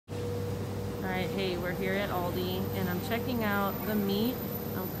Hey, we're here at Aldi and I'm checking out the meat.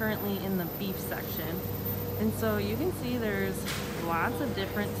 I'm currently in the beef section. And so you can see there's lots of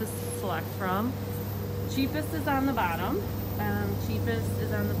different to select from. Cheapest is on the bottom. Cheapest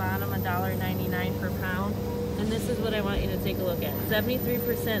is on the bottom, $1.99 per pound. And this is what I want you to take a look at.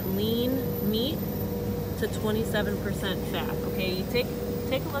 73% lean meat to 27% fat. Okay, you take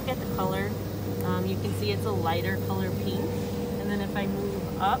a look at the color. You can see it's a lighter color pink. And then if I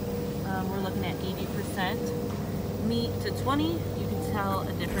move up, we're looking at 80% meat to 20. You can tell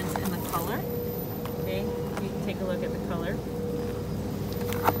a difference in the color. Okay, you can take a look at the color.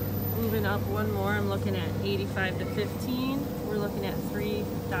 Moving up one more, I'm looking at 85 to 15. We're looking at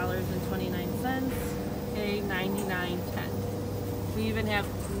 $3.29. Okay, 99.10. We even have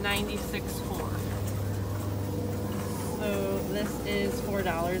 96.4. So this is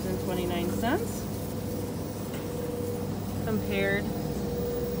 $4.29 compared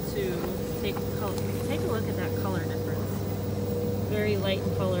to take a look at that color difference. Very light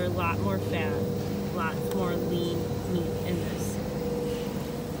in color, a lot more fat, lots more lean meat in this.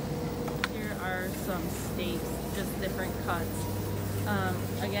 Here are some steaks, just different cuts.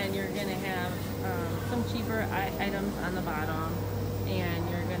 Again, you're gonna have some cheaper items on the bottom, and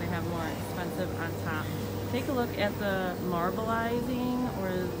you're gonna have more expensive on top. Take a look at the marbleizing,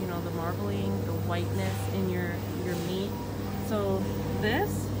 or the marbling, the whiteness in your meat. So this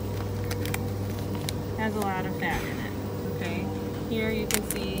has a lot of fat in it. Okay, here you can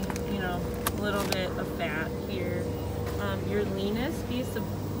see a little bit of fat here. Your leanest piece of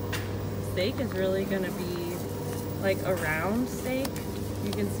steak is really going to be like a round steak.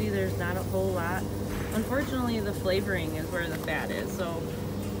 You can see there's not a whole lot. Unfortunately, the flavoring is where the fat is, so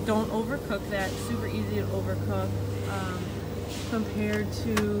don't overcook that. It's super easy to overcook compared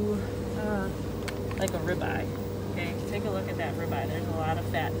to like a ribeye. Okay, take a look at that ribeye. There's a lot of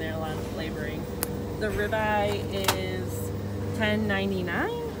fat in there, a lot of flavoring. The ribeye is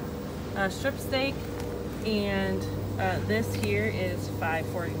 $10.99 strip steak, and this here is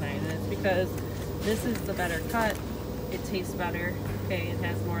 $5.49. And it's because this is the better cut. It tastes better. Okay, it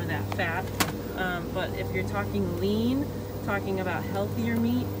has more of that fat. But if you're talking lean, talking about healthier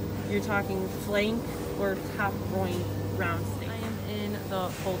meat, you're talking flank or top groin round steak. I am in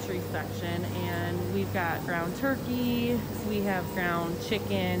the poultry section, and we've got ground turkey, we have ground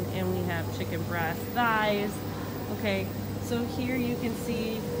chicken, and we have chicken breast, thighs. Okay, so here you can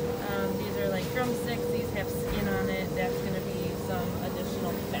see these are like drumsticks. These have skin on it. That's going to be some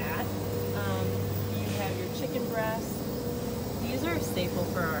additional fat. You have your chicken breast. These are a staple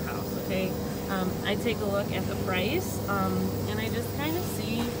for our house. Okay, I take a look at the price, and I just kind of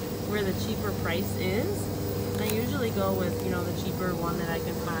see where the cheaper price is. I usually go with the cheaper one that I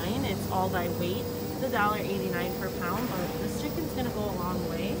can find. It's all by weight. It's $1.89 per pound, but this chicken's gonna go a long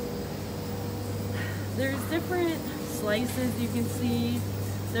way. There's different slices you can see.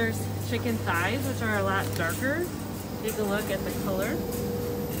 There's chicken thighs, which are a lot darker. Take a look at the color.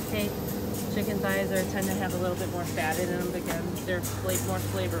 Okay, chicken thighs tend to have a little bit more fat in them. Again, they're more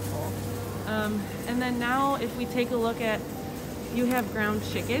flavorful. And then now, if we take a look at, you have ground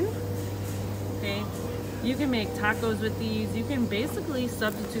chicken. Okay, you can make tacos with these. You can basically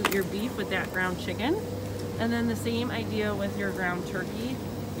substitute your beef with that ground chicken. And then the same idea with your ground turkey.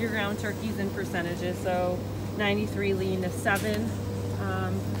 Your ground turkey's in percentages, so 93 lean to 7.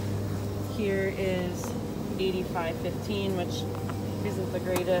 Here is 85.15, which isn't the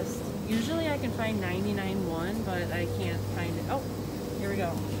greatest. Usually I can find 99.1, but I can't find it. Oh, here we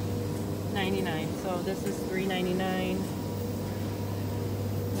go. 99. So this is $3.99.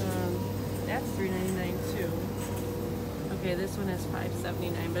 That's $3.99 too. Okay, this one is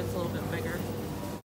 $5.79, but it's a little bit bigger.